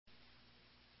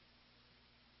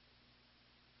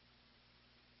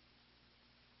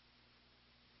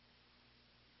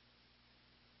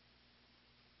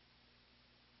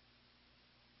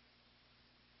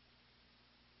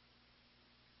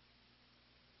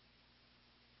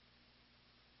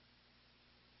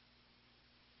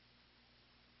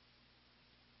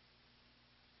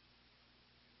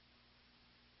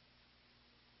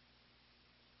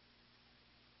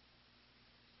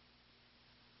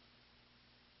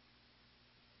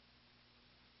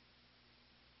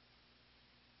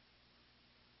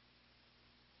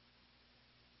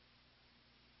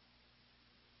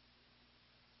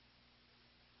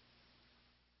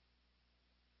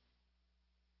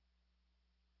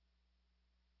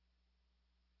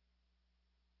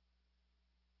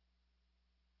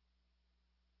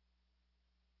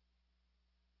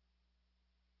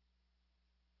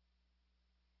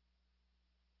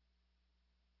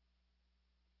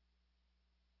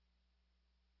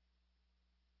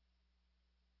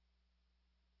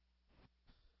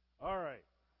All right.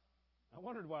 I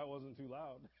wondered why it wasn't too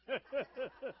loud.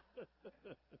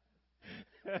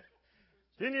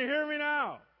 Can you hear me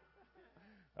now?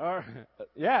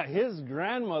 Yeah, his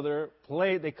grandmother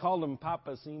played, they called him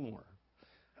Papa Seymour.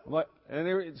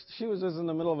 She was just in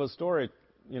the middle of a story,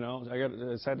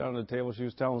 I sat down at the table, she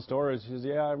was telling stories. She says,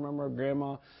 yeah, I remember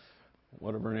Grandma,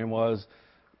 whatever her name was,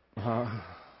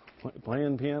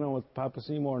 playing piano with Papa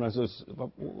Seymour. And I says,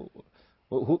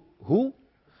 who?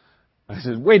 I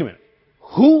said, wait a minute.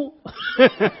 Who?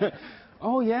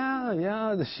 Oh,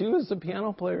 yeah. She was the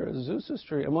piano player at Azusa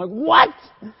Street. I'm like, what?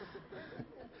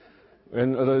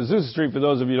 And Azusa Street, for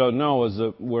those of you who don't know, is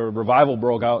where revival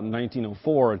broke out in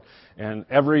 1904. And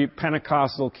every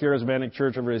Pentecostal, charismatic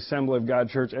church, every Assembly of God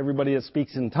church, everybody that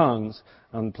speaks in tongues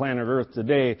on planet Earth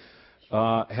today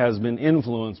has been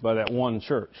influenced by that one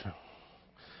church.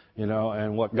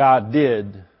 And what God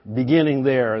did, beginning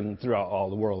there and throughout all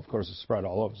the world, of course, it spread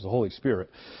all over. It's the Holy Spirit.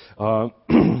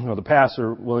 The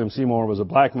pastor, William Seymour, was a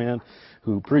black man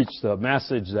who preached the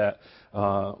message that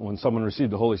when someone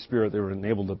received the Holy Spirit, they were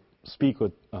enabled to speak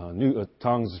with new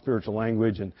tongues, spiritual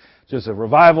language, and just a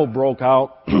revival broke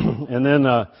out. And then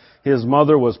his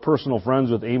mother was personal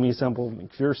friends with Aimee Semple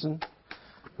McPherson,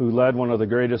 who led one of the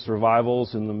greatest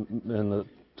revivals in the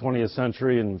 20th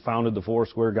century and founded the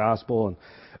Foursquare Gospel and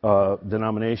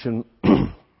denomination.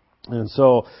 And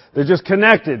so they just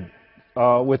connected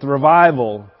with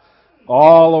revival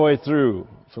all the way through.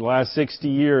 For the last 60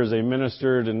 years, they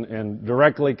ministered and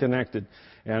directly connected.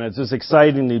 And it's just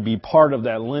exciting to be part of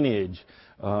that lineage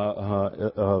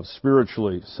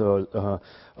spiritually. So,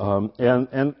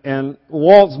 and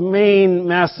Walt's main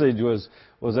message was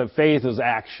that faith is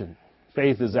action.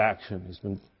 Faith is action. He's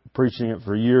been preaching it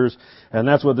for years, and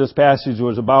that's what this passage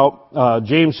was about.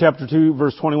 James chapter 2,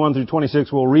 verse 21 through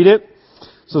 26. We'll read it.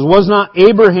 It says, "Was not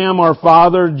Abraham our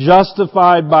father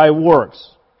justified by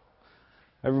works?"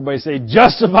 Everybody say,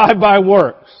 justified by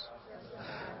works.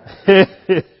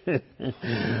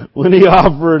 When he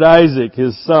offered Isaac,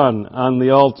 his son, on the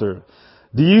altar.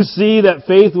 Do you see that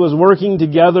faith was working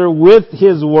together with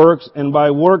his works, and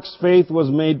by works faith was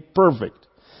made perfect?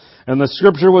 And the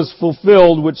scripture was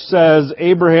fulfilled, which says,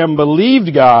 Abraham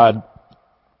believed God,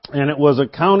 and it was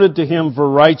accounted to him for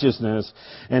righteousness,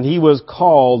 and he was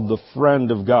called the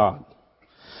friend of God.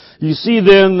 You see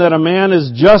then that a man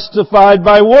is justified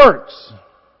by works.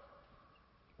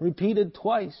 Repeated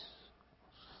twice.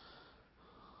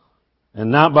 And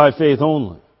not by faith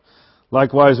only.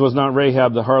 Likewise was not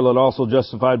Rahab the harlot also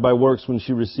justified by works when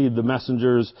she received the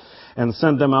messengers and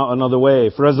sent them out another way?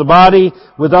 For as the body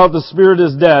without the spirit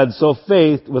is dead, so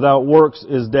faith without works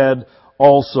is dead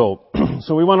also.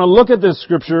 So we want to look at this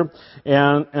scripture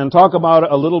and talk about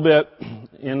it a little bit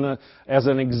as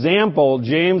an example.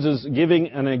 James is giving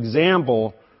an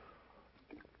example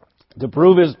to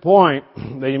prove his point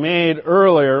that he made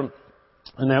earlier,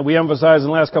 and that we emphasized in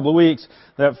the last couple of weeks,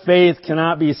 that faith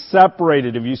cannot be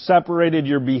separated. If you separate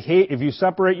your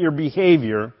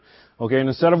behavior, okay, and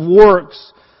instead of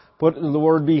works, put the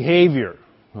word behavior,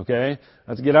 okay?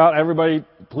 Let's get out, everybody,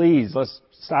 please, let's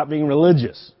stop being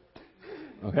religious,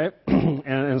 okay?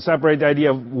 and separate the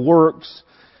idea of works.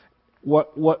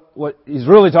 What he's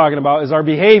really talking about is our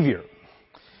behavior.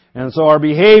 And so our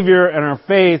behavior and our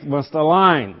faith must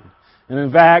align. And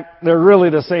in fact, they're really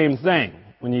the same thing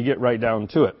when you get right down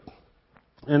to it.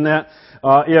 And that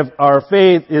if our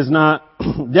faith is not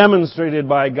demonstrated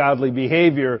by godly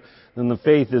behavior, then the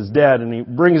faith is dead. And he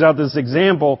brings out this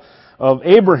example of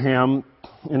Abraham,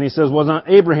 and he says, was not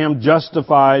Abraham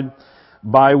justified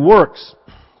by works?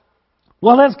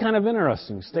 Well, that's kind of an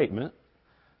interesting statement,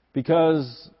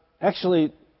 because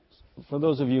actually, for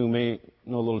those of you who may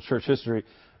know a little church history,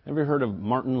 have you heard of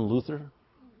Martin Luther?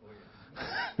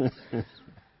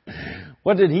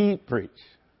 What did he preach?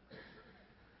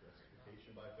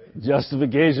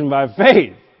 Justification by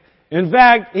faith. In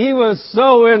fact, he was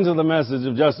so into the message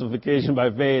of justification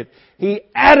by faith, he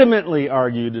adamantly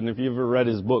argued, and if you ever read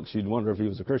his books, you'd wonder if he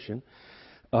was a Christian.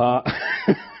 I'm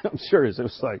sure it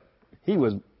was like, he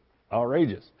was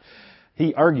outrageous.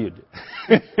 He argued.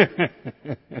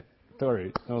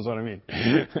 Tori knows what I mean.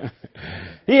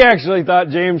 He actually thought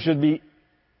James should be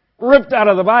ripped out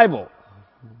of the Bible,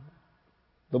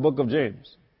 the book of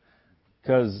James,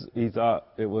 because he thought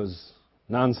it was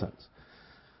nonsense.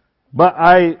 But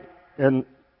and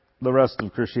the rest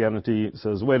of Christianity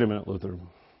says, wait a minute, Luther.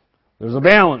 There's a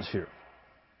balance here.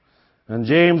 And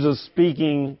James is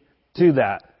speaking to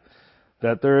that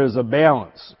there is a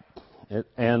balance.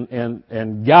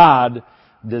 And God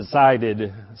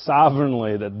decided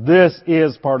sovereignly that this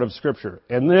is part of Scripture.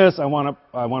 And this I want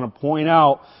to point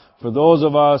out for those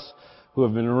of us who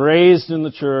have been raised in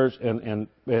the church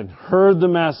and heard the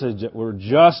message that we're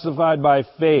justified by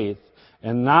faith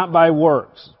and not by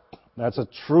works. That's a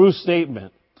true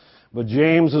statement. But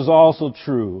James is also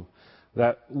true,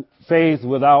 that faith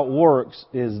without works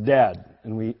is dead.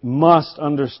 And we must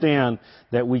understand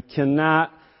that we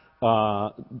cannot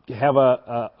have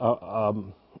a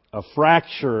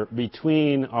fracture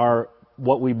between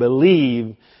what we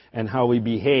believe and how we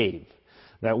behave.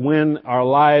 That when our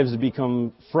lives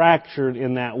become fractured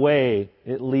in that way,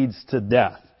 it leads to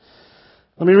death.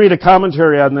 Let me read a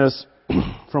commentary on this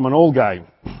from an old guy.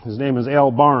 His name is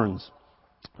Al Barnes.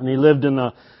 And he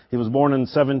was born in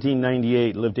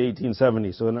 1798, lived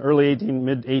 1870. So in the early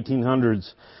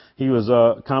mid-1800s, he was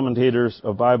a commentator,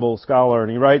 a Bible scholar,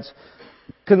 and he writes,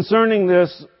 concerning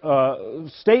this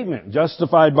statement,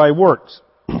 justified by works.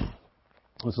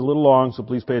 It's a little long, so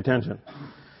please pay attention.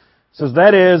 It says,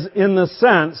 that is, in the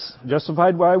sense,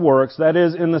 justified by works, that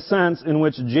is, in the sense in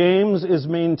which James is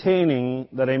maintaining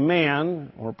that a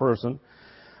man, or a person,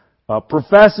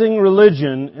 professing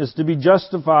religion is to be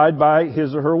justified by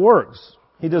his or her works.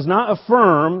 He does not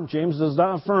affirm, James does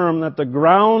not affirm, that the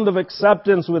ground of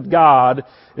acceptance with God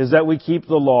is that we keep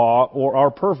the law or are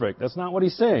perfect. That's not what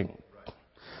he's saying.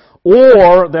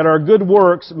 Or that our good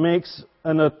works makes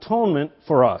an atonement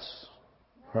for us.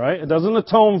 Right? It doesn't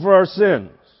atone for our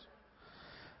sins.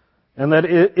 And that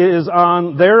it is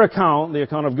on their account, the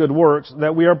account of good works,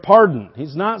 that we are pardoned.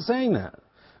 He's not saying that.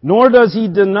 Nor does he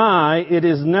deny it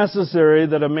is necessary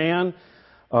that a man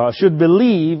should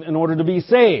believe in order to be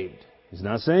saved. He's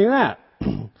not saying that.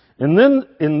 And then,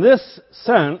 in this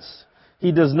sense,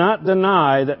 he does not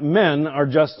deny that men are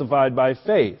justified by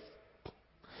faith.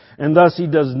 And thus he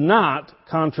does not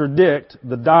contradict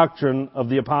the doctrine of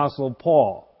the Apostle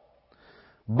Paul.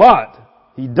 But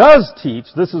he does teach,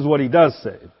 this is what he does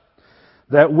say,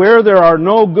 that where there are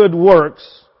no good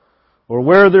works, or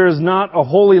where there is not a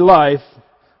holy life,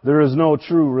 there is no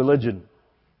true religion.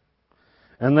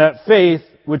 And that faith,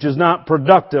 which is not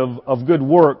productive of good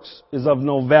works, is of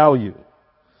no value.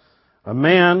 A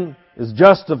man is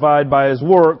justified by his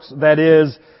works, that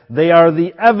is, they are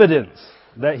the evidence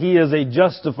that he is a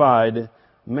justified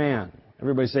man.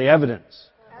 Everybody say evidence.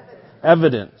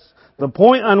 Evidence. The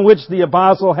point on which the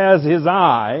apostle has his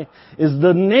eye is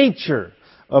the nature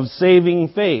of saving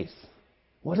faith.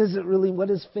 What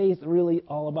is faith really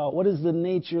all about? What is the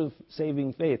nature of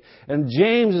saving faith? And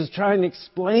James is trying to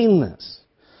explain this.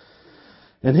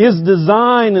 And his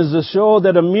design is to show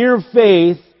that a mere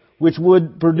faith, which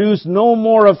would produce no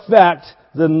more effect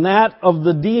than that of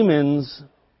the demons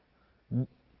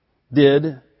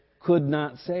did, could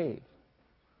not save.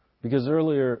 Because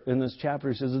earlier in this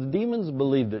chapter he says the demons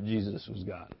believed that Jesus was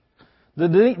God. The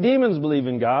demons believe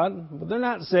in God, but they're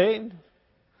not saved.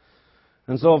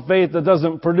 And so faith that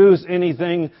doesn't produce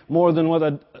anything more than what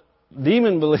a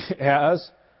demon has,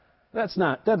 that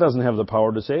doesn't have the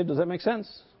power to save. Does that make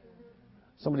sense?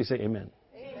 Somebody say amen.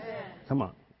 Amen. Come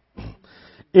on.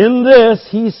 In this,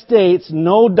 he states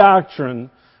no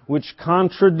doctrine which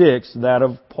contradicts that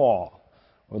of Paul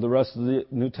or the rest of the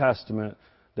New Testament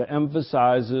that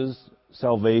emphasizes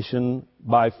salvation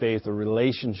by faith or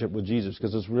relationship with Jesus.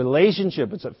 Because it's relationship,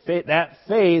 that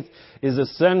faith is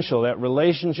essential. That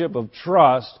relationship of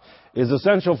trust is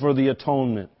essential for the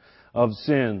atonement of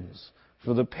sins,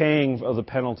 for the paying of the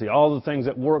penalty, all the things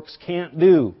that works can't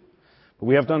do. But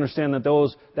we have to understand that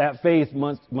that faith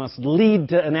must lead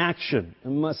to an action. It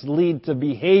must lead to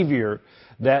behavior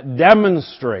that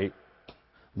demonstrate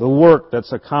the work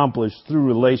that's accomplished through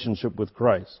relationship with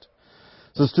Christ.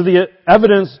 So to the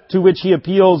evidence to which he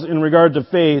appeals in regard to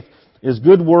faith is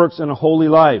good works and a holy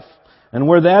life. And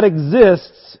where that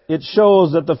exists, it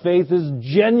shows that the faith is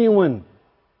genuine.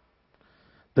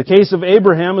 The case of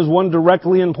Abraham is one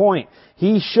directly in point.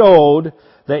 He showed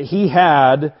that he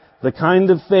had the kind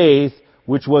of faith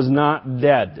which was not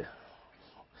dead.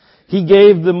 He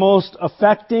gave the most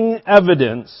affecting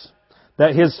evidence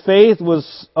that his faith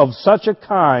was of such a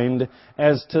kind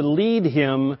as to lead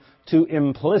him to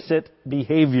implicit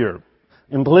behavior,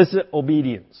 implicit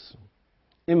obedience.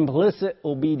 Implicit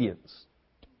obedience.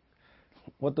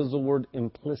 What does the word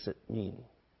implicit mean?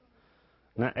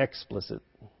 Not explicit.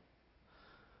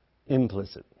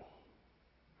 Implicit.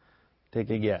 Take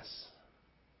a guess.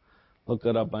 Look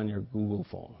it up on your Google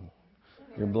phone,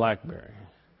 your BlackBerry.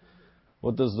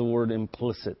 What does the word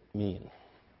implicit mean?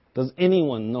 Does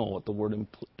anyone know what the word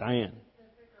Diane?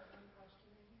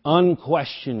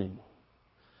 Unquestioning.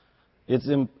 It's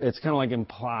kind of like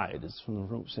implied. It's from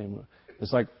the same root.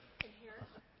 It's like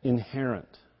inherent.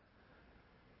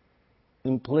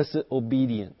 Implicit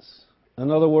obedience.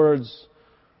 In other words,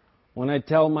 When I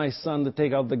tell my son to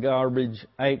take out the garbage,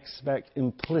 I expect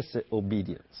implicit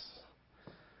obedience.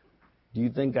 Do you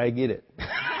think I get it?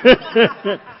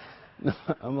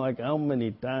 I'm like, how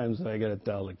many times do I got to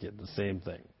tell the kid the same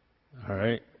thing? All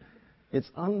right? It's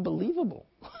unbelievable.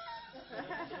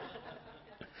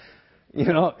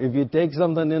 If you take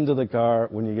something into the car,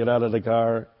 when you get out of the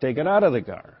car, take it out of the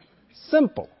car.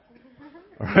 Simple.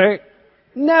 All right?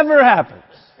 Never happens.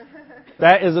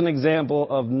 That is an example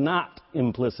of not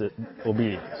implicit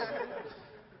obedience.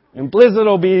 Implicit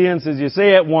obedience is you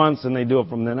say it once and they do it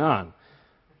from then on.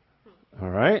 All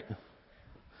right?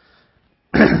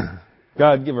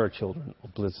 God, give our children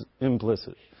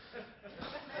implicit.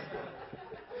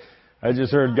 I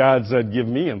just heard God said, give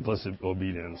me implicit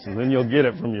obedience, and then you'll get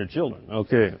it from your children.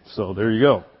 Okay, so there you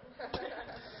go.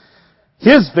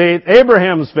 His faith,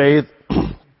 Abraham's faith,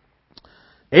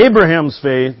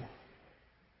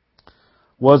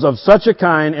 was of such a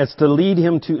kind as to lead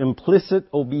him to implicit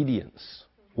obedience.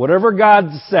 Whatever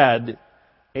God said,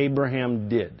 Abraham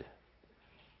did.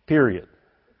 Period.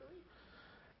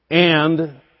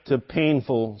 And to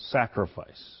painful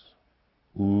sacrifice.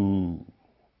 Ooh.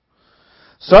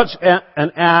 Such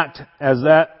an act as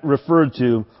that referred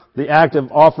to, the act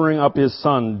of offering up his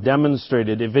son,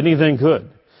 demonstrated, if anything could,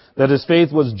 that his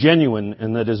faith was genuine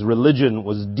and that his religion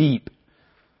was deep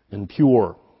and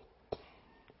pure.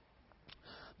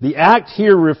 The act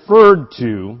here referred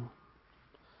to,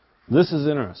 this is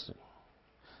interesting,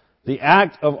 the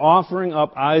act of offering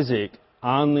up Isaac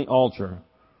on the altar.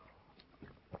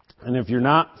 And if you're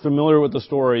not familiar with the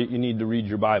story, you need to read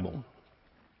your Bible.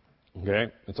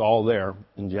 Okay? It's all there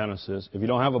in Genesis. If you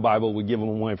don't have a Bible, we give them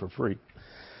away for free.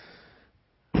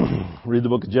 Read the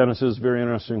book of Genesis, very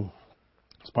interesting.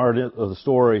 It's part of the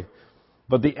story.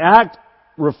 But the act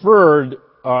referred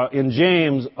in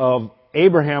James of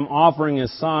Abraham offering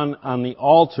his son on the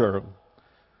altar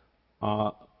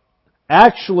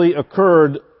actually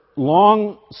occurred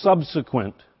long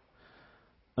subsequent.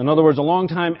 In other words, a long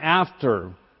time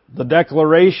after the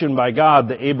declaration by God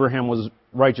that Abraham was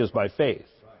righteous by faith.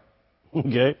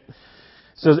 Okay? It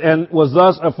says, and was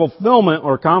thus a fulfillment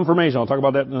or confirmation. I'll talk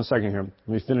about that in a second here.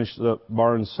 Let me finish the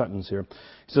Barnes sentence here. It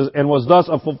says, and was thus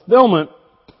a fulfillment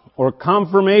or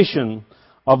confirmation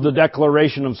of the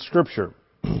declaration of Scripture,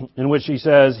 in which he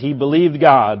says he believed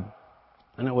God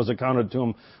and it was accounted to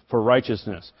him for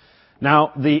righteousness.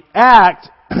 Now, the act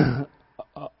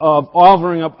of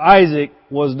offering up Isaac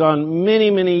was done many,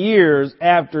 many years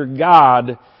after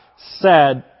God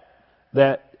said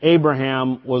that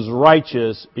Abraham was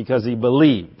righteous because he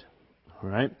believed. All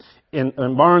right? And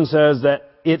Barnes says that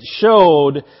it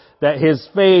showed that his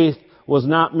faith was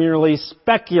not merely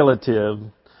speculative,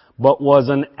 but was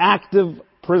an active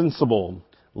principle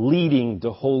leading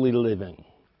to holy living.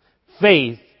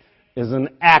 Faith is an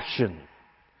action.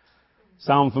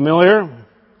 Sound familiar?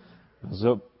 That's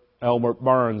what Albert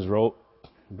Barnes wrote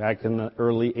back in the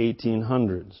early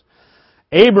 1800s.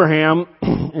 Abraham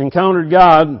encountered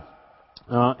God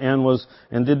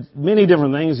and did many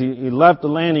different things. He left the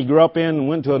land he grew up in and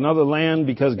went to another land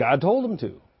because God told him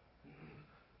to.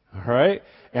 All right?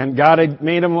 And God had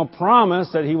made him a promise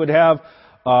that he would have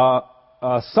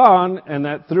a son and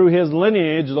that through his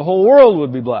lineage the whole world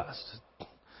would be blessed.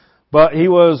 But he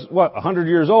was, 100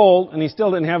 years old and he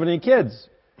still didn't have any kids.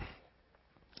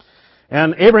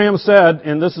 And Abraham said,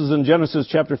 and this is in Genesis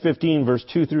chapter 15, verse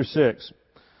 2 through 6.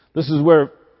 This is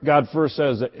where God first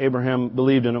says that Abraham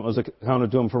believed and it was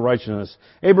accounted to him for righteousness.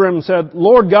 Abraham said,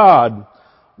 Lord God,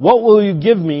 what will you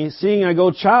give me, seeing I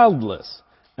go childless?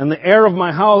 And the heir of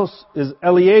my house is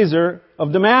Eliezer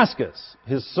of Damascus.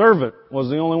 His servant was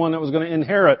the only one that was going to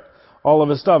inherit all of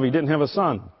his stuff. He didn't have a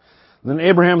son. Then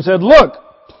Abraham said, look,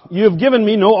 you have given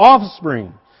me no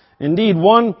offspring. Indeed,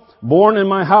 one born in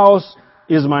my house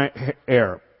is my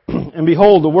heir. And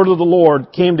behold, the word of the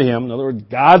Lord came to him. In other words,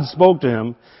 God spoke to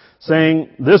him, saying,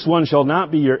 this one shall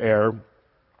not be your heir,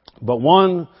 but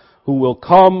one who will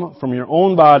come from your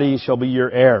own body shall be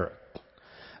your heir.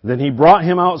 Then he brought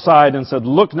him outside and said,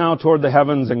 look now toward the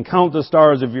heavens and count the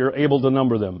stars if you're able to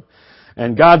number them.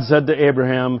 And God said to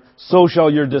Abraham, so shall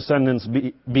your descendants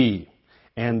be.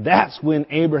 And that's when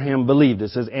Abraham believed.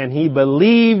 It says, and he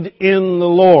believed in the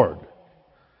Lord.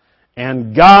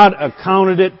 And God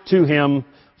accounted it to him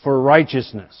for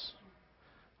righteousness.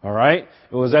 All right?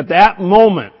 It was at that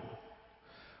moment.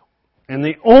 And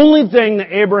the only thing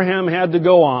that Abraham had to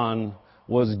go on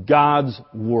was God's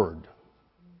word.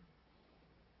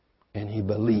 And he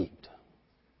believed.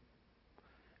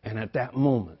 And at that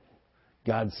moment,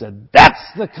 God said, that's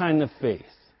the kind of faith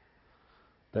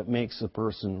that makes a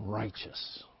person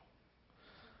righteous.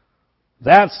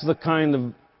 That's the kind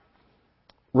of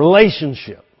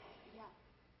relationship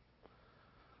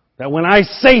that when I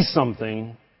say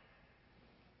something,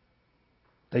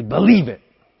 they believe it.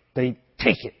 They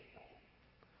take it.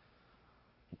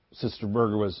 Sister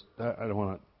Berger was, I don't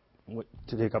want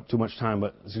to take up too much time,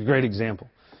 but it's a great example.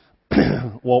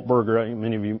 Walt Berger,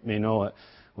 many of you may know it,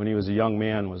 when he was a young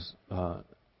man, was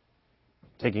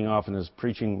taking off in his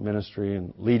preaching ministry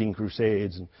and leading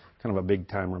crusades and kind of a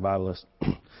big-time revivalist.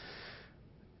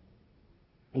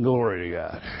 Glory to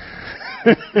God.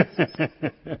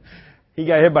 He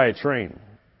got hit by a train.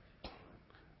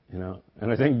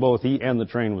 And I think both he and the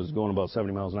train was going about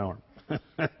 70 miles an hour.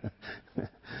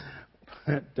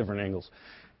 Different angles.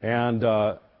 And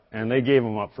they gave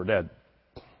him up for dead.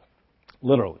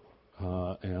 Literally.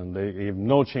 And they gave him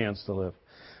no chance to live.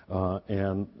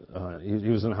 He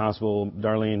was in the hospital.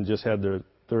 Darlene just had their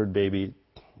third baby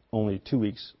only 2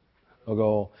 weeks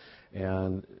ago.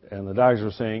 And the doctors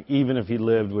were saying, even if he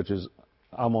lived, which is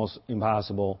almost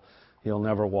impossible, he'll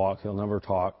never walk, he'll never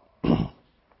talk.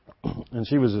 And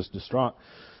she was just distraught.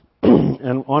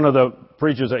 And one of the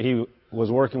preachers that he was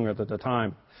working with at the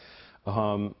time,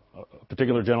 a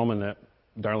particular gentleman that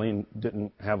Darlene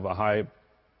didn't have a high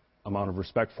amount of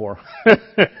respect for.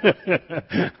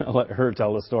 I'll let her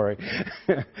tell the story.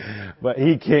 But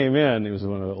he came in, he was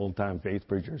one of the old-time faith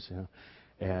preachers,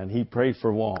 and he prayed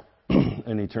for Walt.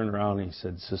 And he turned around and he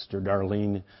said, Sister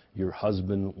Darlene, your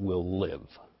husband will live.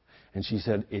 And she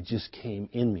said, it just came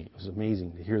in me. It was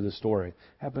amazing to hear this story.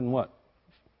 Happened,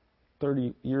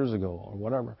 30 years ago or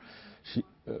whatever.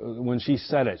 When she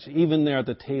said it, even there at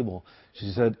the table,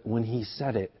 she said, when he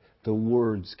said it, the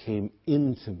words came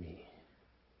into me.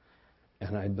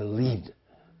 And I believed it.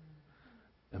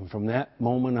 And from that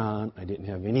moment on, I didn't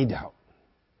have any doubt.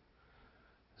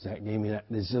 That gave me that.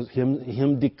 This is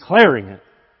him declaring it.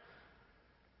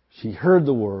 She heard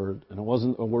the word, and it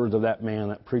wasn't the words of that man,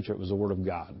 that preacher. It was the word of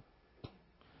God.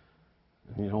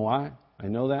 And you know why? I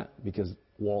know that because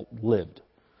Walt lived.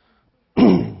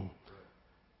 And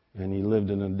he lived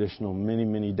an additional many,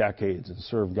 many decades and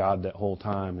served God that whole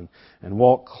time. And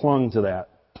Walt clung to that.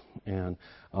 And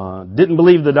didn't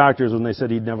believe the doctors when they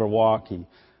said he'd never walk. He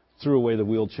threw away the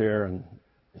wheelchair and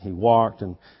he walked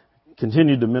and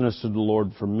continued to minister to the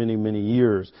Lord for many, many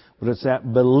years. But it's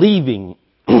that believing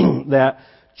that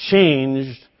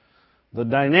changed the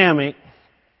dynamic,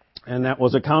 and that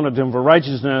was accounted to him for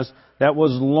righteousness. That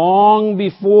was long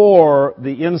before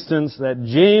the instance that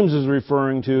James is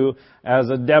referring to as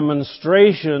a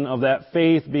demonstration of that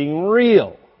faith being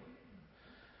real.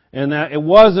 And that it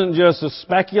wasn't just a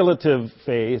speculative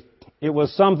faith, it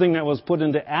was something that was put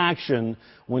into action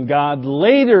when God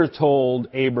later told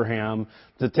Abraham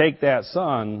to take that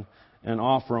son and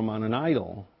offer him on an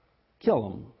idol, kill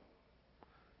him,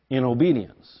 in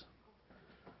obedience.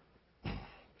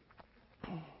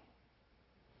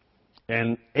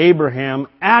 And Abraham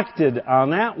acted on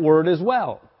that word as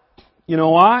well. You know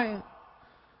why?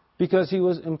 Because he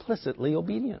was implicitly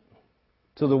obedient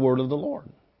to the word of the Lord.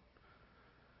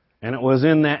 And it was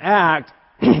in that act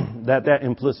that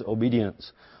implicit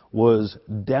obedience was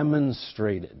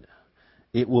demonstrated.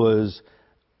 It was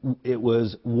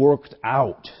worked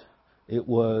out. It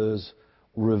was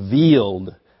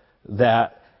revealed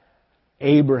that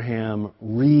Abraham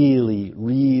really,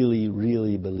 really,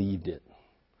 really believed it.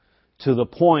 To the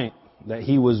point that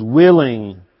he was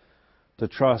willing to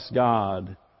trust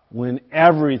God when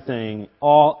everything,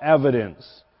 all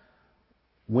evidence,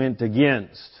 went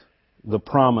against the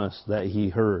promise that he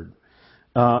heard.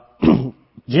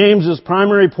 James's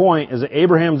primary point is that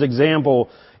Abraham's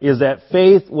example is that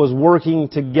faith was working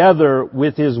together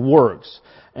with his works.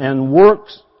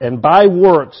 And by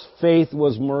works, faith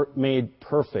was made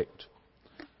perfect.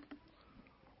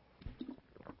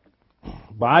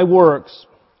 By works,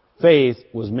 faith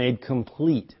was made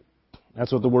complete.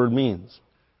 That's what the word means.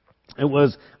 It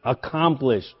was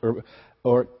accomplished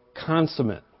or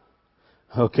consummate.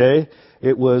 Okay?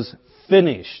 It was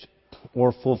finished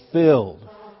or fulfilled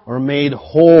or made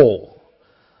whole.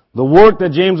 The work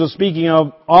that James was speaking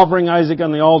of, offering Isaac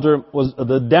on the altar, was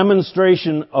the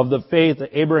demonstration of the faith that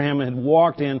Abraham had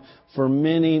walked in for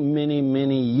many, many,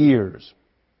 many years.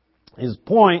 His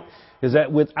point is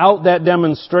that without that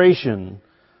demonstration,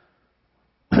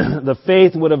 the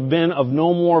faith would have been of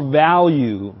no more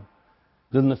value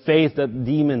than the faith that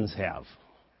demons have.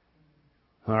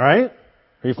 All right?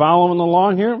 Are you following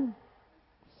along here?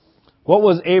 What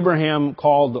was Abraham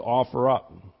called to offer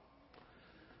up?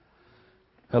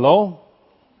 Hello?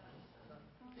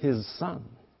 His son.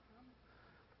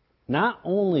 Not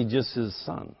only just his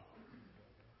son,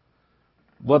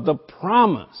 but the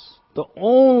promise. The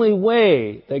only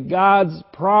way that God's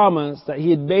promise that he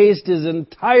had based his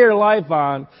entire life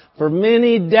on for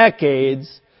many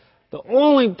decades The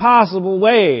only possible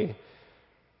way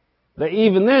that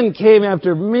even then came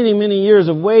after many, many years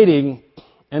of waiting,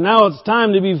 and now it's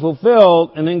time to be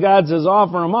fulfilled, and then God says,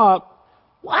 offer them up.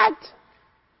 What?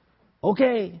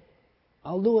 Okay,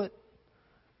 I'll do it.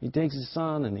 He takes his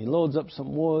son and he loads up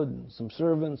some wood and some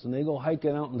servants, and they go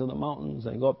hiking out into the mountains.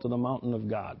 They go up to the mountain of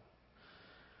God.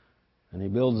 And he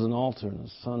builds an altar, and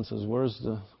his son says, where's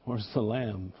the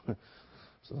lamb?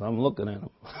 Says, I'm looking at him.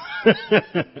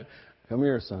 Come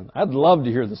here, son. I'd love to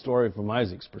hear the story from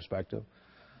Isaac's perspective.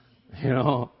 You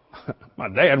know, my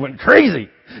dad went crazy.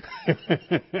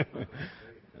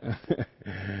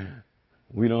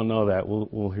 We don't know that.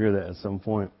 We'll hear that at some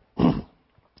point.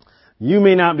 You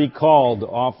may not be called to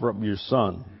offer up your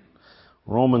son.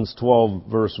 Romans 12,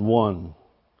 verse 1.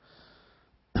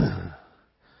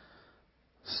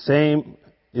 Same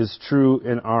is true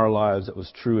in our lives that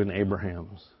was true in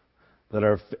Abraham's. That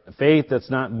our faith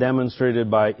that's not demonstrated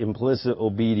by implicit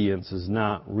obedience is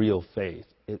not real faith.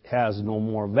 It has no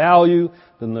more value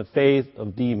than the faith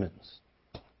of demons.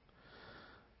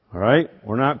 All right?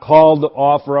 We're not called to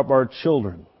offer up our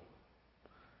children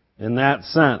in that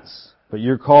sense, but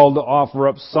you're called to offer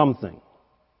up something.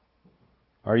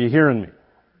 Are you hearing me?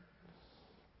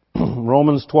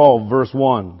 Romans 12, verse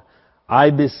 1. I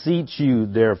beseech you,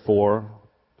 therefore,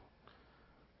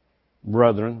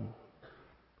 brethren,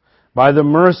 by the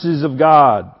mercies of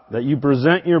God, that you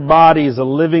present your body as a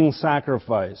living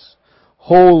sacrifice,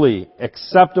 holy,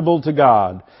 acceptable to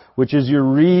God, which is your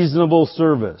reasonable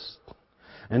service.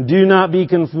 And do not be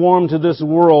conformed to this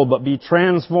world, but be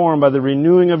transformed by the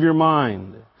renewing of your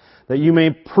mind, that you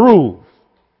may prove,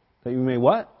 that you may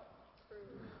what?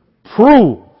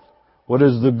 Prove what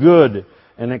is the good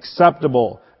and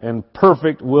acceptable and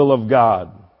perfect will of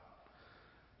God.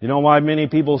 You know why many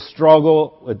people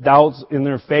struggle with doubts in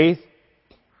their faith?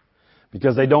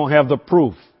 Because they don't have the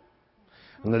proof.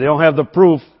 And they don't have the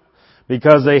proof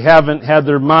because they haven't had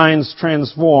their minds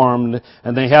transformed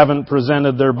and they haven't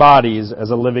presented their bodies as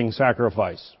a living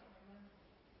sacrifice.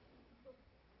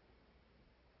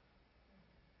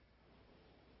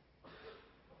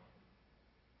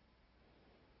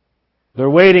 They're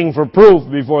waiting for proof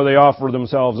before they offer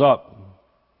themselves up.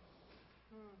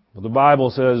 But the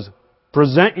Bible says,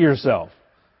 present yourself.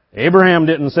 Abraham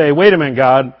didn't say, wait a minute,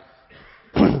 God,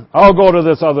 I'll go to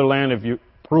this other land if you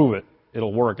prove it.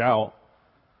 It'll work out.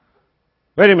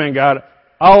 Wait a minute, God,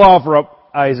 I'll offer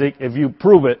up Isaac if you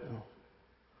prove it.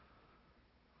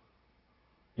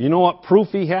 You know what proof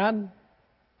he had?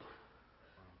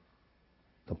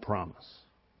 The promise.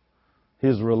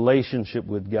 His relationship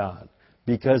with God.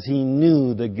 Because he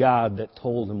knew the God that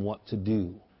told him what to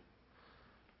do.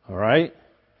 All right?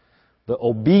 The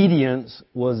obedience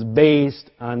was based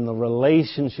on the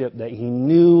relationship that he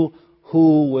knew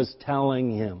who was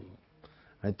telling him.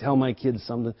 I tell my kids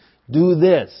something, do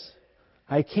this.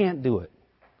 I can't do it.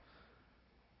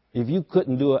 If you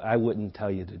couldn't do it, I wouldn't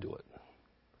tell you to do it.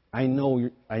 I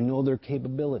know their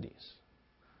capabilities.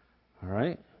 All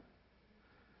right?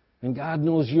 And God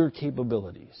knows your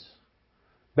capabilities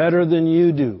better than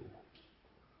you do.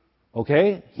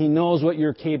 Okay? He knows what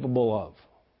you're capable of.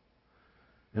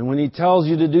 And when He tells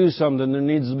you to do something, there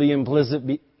needs to be implicit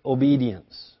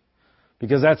obedience.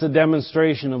 Because that's a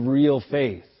demonstration of real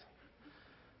faith.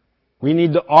 We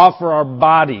need to offer our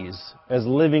bodies as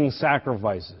living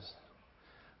sacrifices.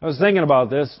 I was thinking about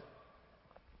this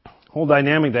whole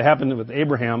dynamic that happened with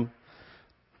Abraham.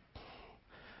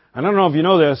 I don't know if you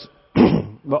know this,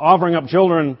 but offering up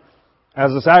children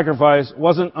as a sacrifice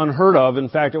wasn't unheard of. In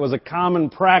fact, it was a common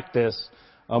practice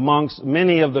amongst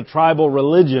many of the tribal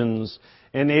religions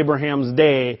in Abraham's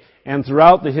day and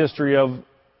throughout the history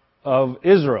of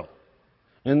Israel.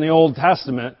 In the Old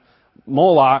Testament,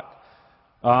 Moloch,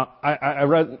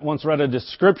 I once read a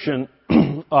description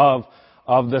of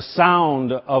the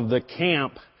sound of the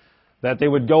camp that they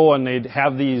would go and they'd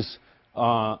have these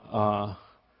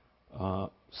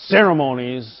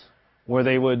ceremonies where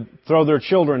they would throw their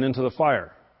children into the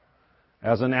fire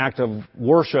as an act of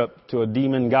worship to a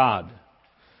demon god.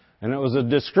 And it was a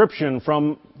description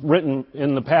written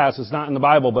in the past. It's not in the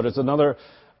Bible, but it's another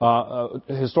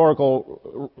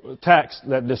historical text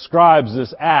that describes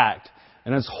this act.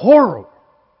 And it's horrible.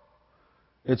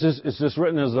 It's just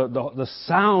written as the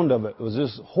sound of it. It was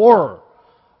this horror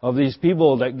of these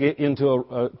people that get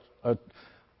into a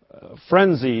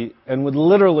frenzy and would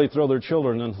literally throw their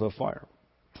children into the fire.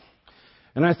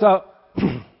 And I thought,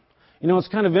 it's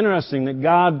kind of interesting that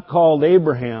God called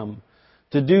Abraham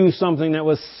to do something that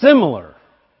was similar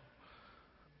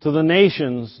to the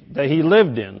nations that he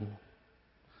lived in,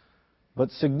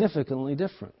 but significantly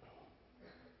different.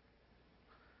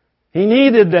 He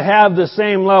needed to have the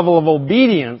same level of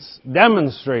obedience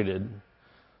demonstrated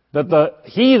that the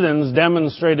heathens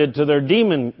demonstrated to their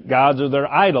demon gods or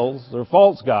their idols, their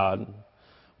false god.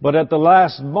 But at the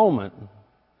last moment,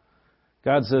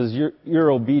 God says,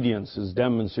 your obedience is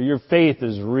demonstrated. Your faith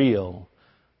is real.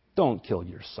 Don't kill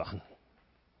your son.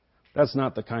 That's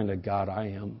not the kind of God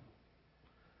I am.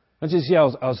 Don't you see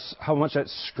how much that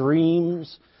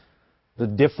screams the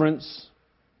difference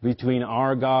between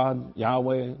our God,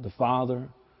 Yahweh, the Father,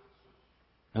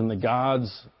 and the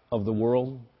gods of the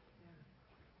world?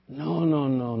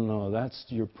 No. That's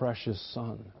your precious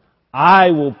Son.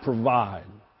 I will provide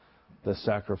the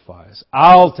sacrifice.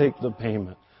 I'll take the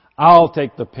payment. I'll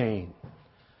take the pain.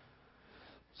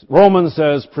 Romans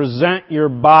says, present your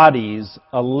bodies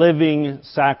a living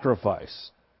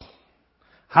sacrifice.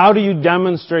 How do you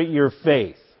demonstrate your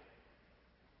faith?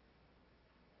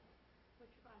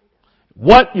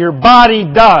 What your body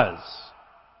does.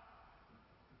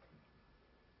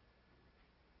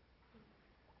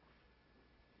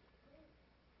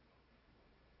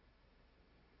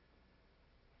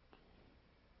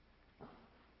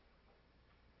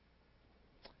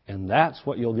 And that's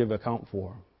what you'll give account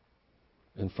for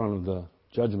in front of the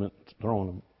judgment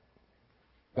throne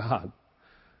of God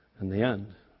in the end.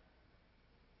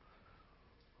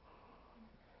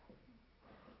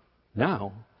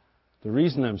 Now, the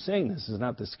reason I'm saying this is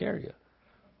not to scare you.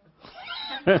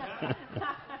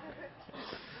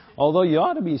 Although you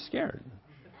ought to be scared.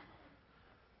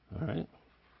 All right?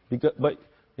 But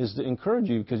is to encourage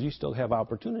you because you still have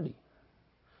opportunity.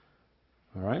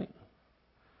 All right?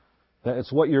 That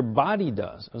it's what your body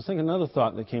does. I was thinking another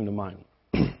thought that came to mind.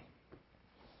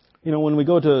 When we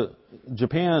go to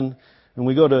Japan and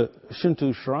we go to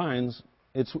Shinto shrines,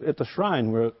 it's at the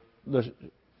shrine where the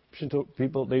Shinto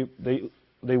people,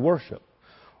 they worship.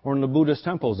 Or in the Buddhist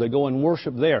temples, they go and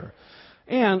worship there.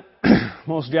 And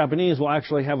most Japanese will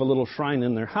actually have a little shrine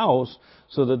in their house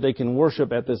so that they can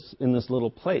worship in this little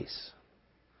place,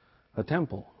 a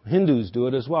temple. Hindus do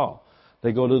it as well.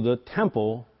 They go to the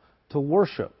temple to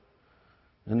worship.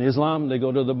 In Islam, they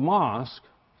go to the mosque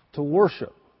to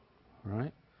worship.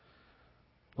 Right?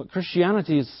 But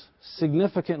Christianity is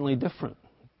significantly different.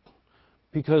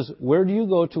 Because where do you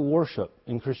go to worship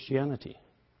in Christianity?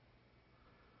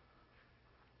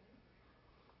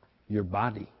 Your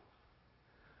body.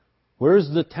 Where's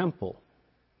the temple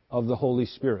of the Holy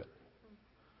Spirit?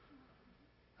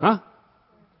 Huh?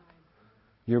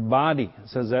 Your body. It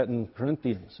says that in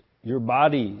Corinthians. Your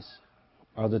bodies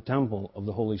are the temple of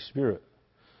the Holy Spirit.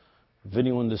 If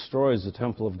anyone destroys the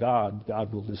temple of God,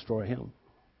 God will destroy him.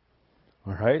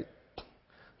 All right?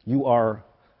 You are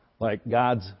like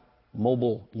God's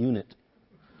mobile unit.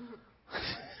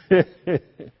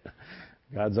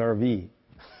 God's RV.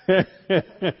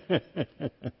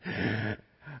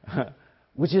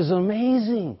 Which is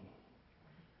amazing.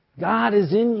 God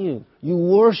is in you. You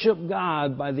worship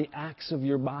God by the acts of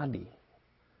your body.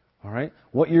 All right?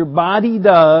 What your body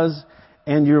does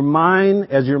and your mind,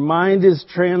 as your mind is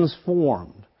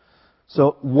transformed.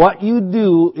 So what you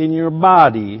do in your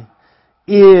body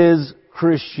is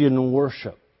Christian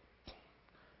worship.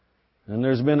 And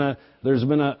there's been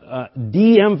a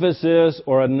de-emphasis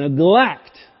or a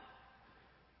neglect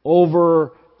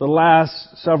over the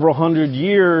last several hundred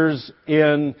years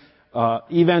in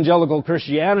evangelical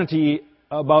Christianity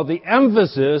about the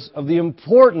emphasis of the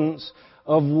importance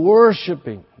of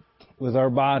worshiping with our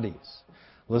bodies.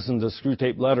 Listen to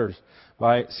Screwtape Letters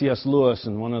by C.S. Lewis,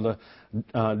 and one of the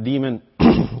demon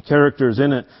characters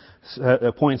in it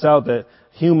points out that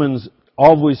humans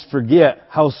always forget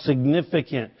how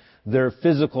significant their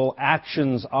physical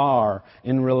actions are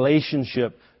in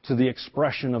relationship to the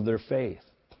expression of their faith.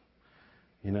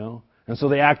 And so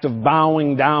the act of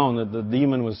bowing down that the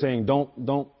demon was saying,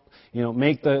 don't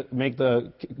make the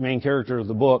main character of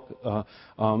the book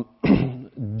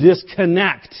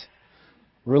disconnect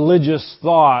religious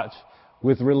thought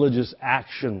with religious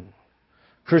action,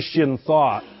 Christian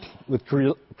thought with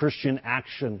Christian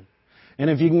action. And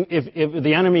if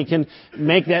the enemy can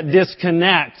make that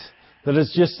disconnect, that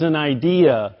it's just an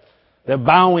idea, that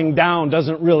bowing down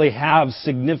doesn't really have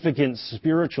significance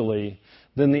spiritually,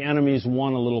 then the enemy's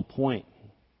won a little point.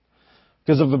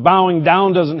 Because if the bowing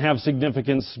down doesn't have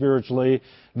significance spiritually,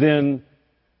 then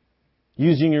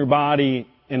using your body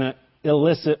in an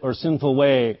illicit or sinful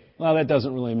way, well, that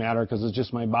doesn't really matter because it's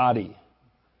just my body.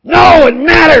 No, it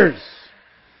matters!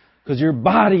 Because your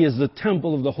body is the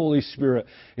temple of the Holy Spirit.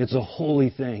 It's a holy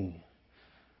thing.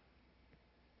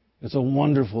 It's a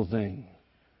wonderful thing.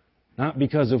 Not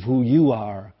because of who you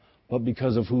are, but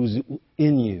because of who's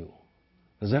in you.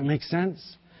 Does that make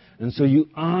sense? And so you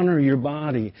honor your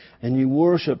body and you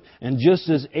worship. And just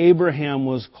as Abraham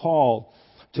was called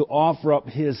to offer up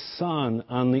his son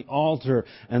on the altar,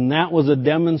 and that was a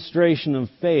demonstration of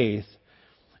faith,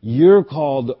 you're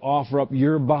called to offer up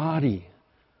your body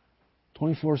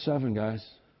 24/7, guys.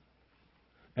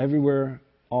 Everywhere,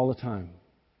 all the time.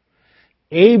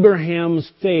 Abraham's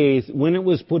faith, when it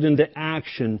was put into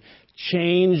action,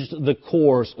 changed the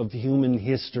course of human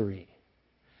history.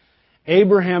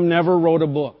 Abraham never wrote a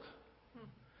book.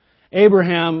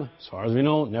 Abraham, as far as we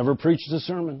know, never preached a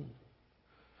sermon.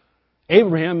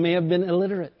 Abraham may have been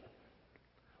illiterate.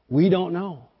 We don't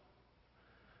know.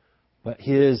 But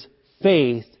his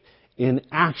faith in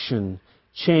action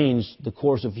changed the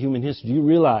course of human history. Do you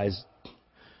realize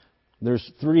there's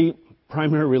 3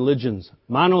 primary religions?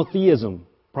 Monotheism.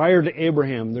 Prior to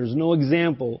Abraham, there's no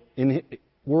example in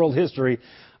world history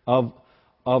of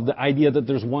the idea that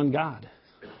there's one God.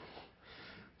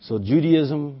 So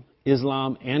Judaism,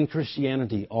 Islam, and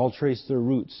Christianity all trace their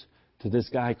roots to this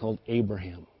guy called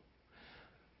Abraham.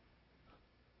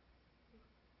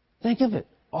 Think of it.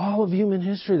 All of human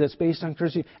history that's based on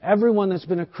Christianity. Everyone that's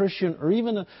been a Christian or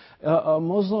even a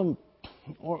Muslim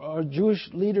or Jewish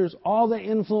leaders, all the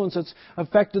influence that's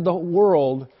affected the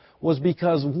world was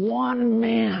because one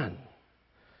man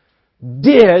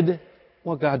did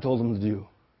what God told him to do.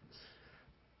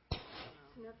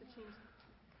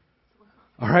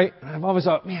 All right? And I've always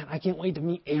thought, man, I can't wait to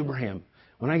meet Abraham.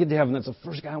 When I get to heaven, that's the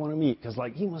first guy I want to meet because,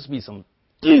 he must be some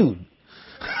dude.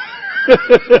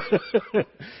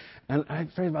 And I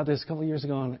prayed about this a couple of years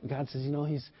ago, and God says,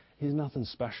 he's nothing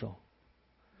special.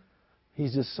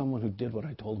 He's just someone who did what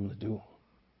I told him to do.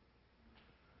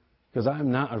 Because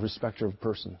I'm not a respecter of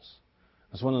persons.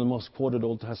 That's one of the most quoted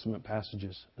Old Testament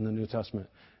passages in the New Testament,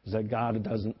 is that God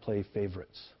doesn't play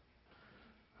favorites.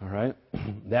 All right?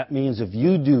 That means if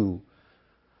you do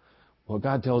what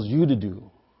God tells you to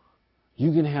do,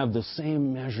 you can have the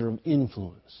same measure of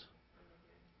influence.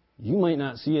 You might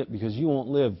not see it because you won't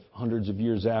live hundreds of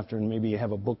years after and maybe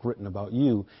have a book written about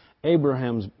you.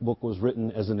 Abraham's book was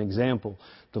written as an example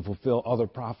to fulfill other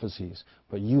prophecies.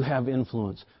 But you have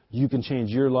influence. You can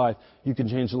change your life. You can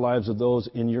change the lives of those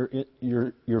in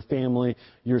your family,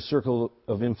 your circle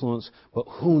of influence. But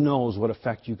who knows what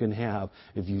effect you can have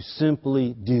if you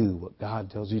simply do what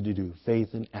God tells you to do. Faith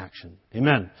in action.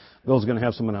 Amen. Bill's going to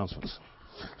have some announcements.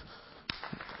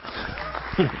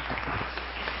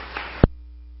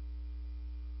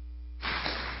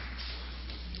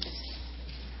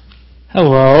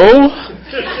 Hello.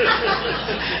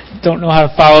 Don't know how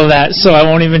to follow that, so I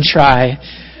won't even try.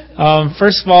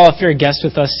 First of all, if you're a guest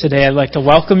with us today, I'd like to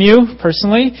welcome you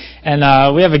personally.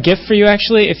 And we have a gift for you,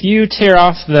 actually. If you tear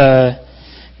off the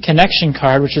connection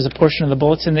card, which is a portion of the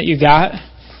bulletin that you got,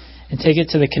 and take it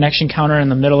to the connection counter in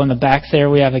the middle in the back there,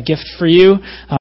 we have a gift for you.